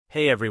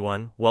Hey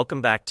everyone,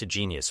 welcome back to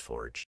Genius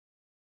Forge.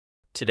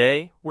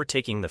 Today, we're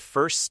taking the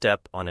first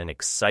step on an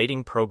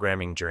exciting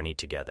programming journey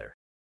together.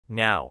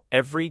 Now,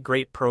 every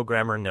great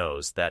programmer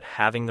knows that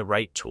having the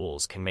right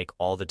tools can make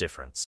all the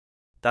difference.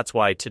 That's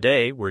why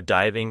today we're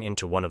diving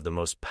into one of the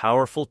most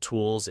powerful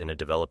tools in a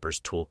developer's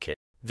toolkit,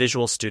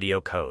 Visual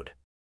Studio Code.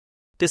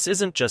 This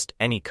isn't just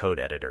any code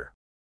editor.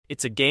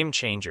 It's a game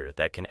changer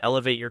that can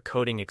elevate your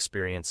coding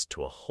experience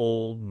to a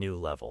whole new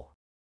level.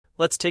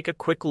 Let's take a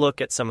quick look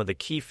at some of the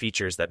key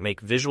features that make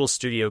Visual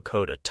Studio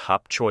Code a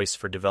top choice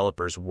for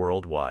developers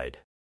worldwide.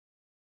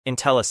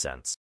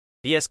 IntelliSense.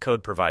 VS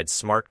Code provides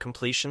smart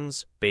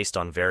completions based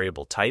on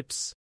variable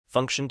types,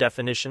 function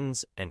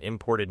definitions, and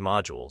imported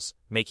modules,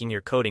 making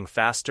your coding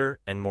faster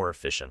and more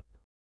efficient.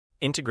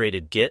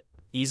 Integrated Git.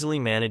 Easily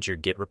manage your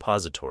Git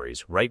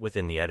repositories right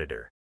within the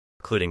editor,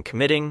 including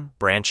committing,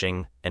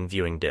 branching, and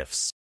viewing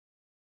diffs.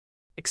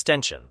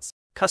 Extensions.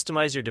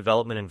 Customize your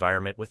development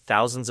environment with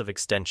thousands of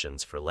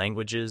extensions for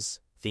languages,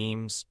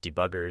 themes,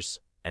 debuggers,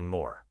 and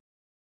more.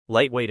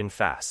 Lightweight and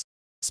fast.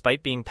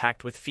 Despite being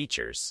packed with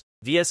features,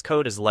 VS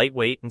Code is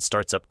lightweight and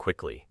starts up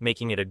quickly,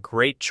 making it a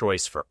great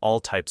choice for all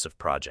types of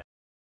projects.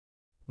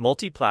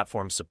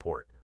 Multi-platform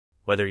support.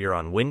 Whether you're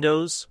on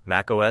Windows,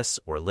 macOS,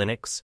 or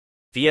Linux,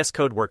 VS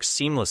Code works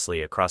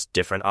seamlessly across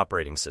different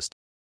operating systems.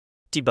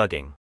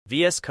 Debugging.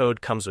 VS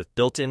Code comes with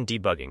built-in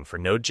debugging for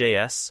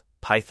Node.js,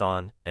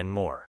 Python, and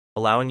more,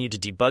 allowing you to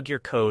debug your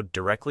code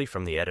directly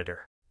from the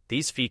editor.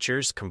 These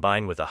features,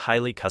 combined with a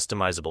highly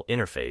customizable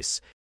interface,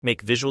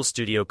 make Visual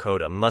Studio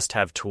Code a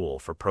must-have tool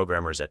for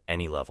programmers at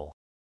any level.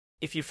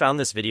 If you found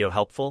this video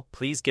helpful,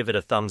 please give it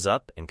a thumbs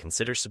up and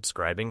consider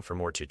subscribing for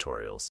more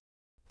tutorials.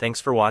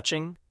 Thanks for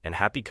watching, and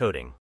happy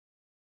coding!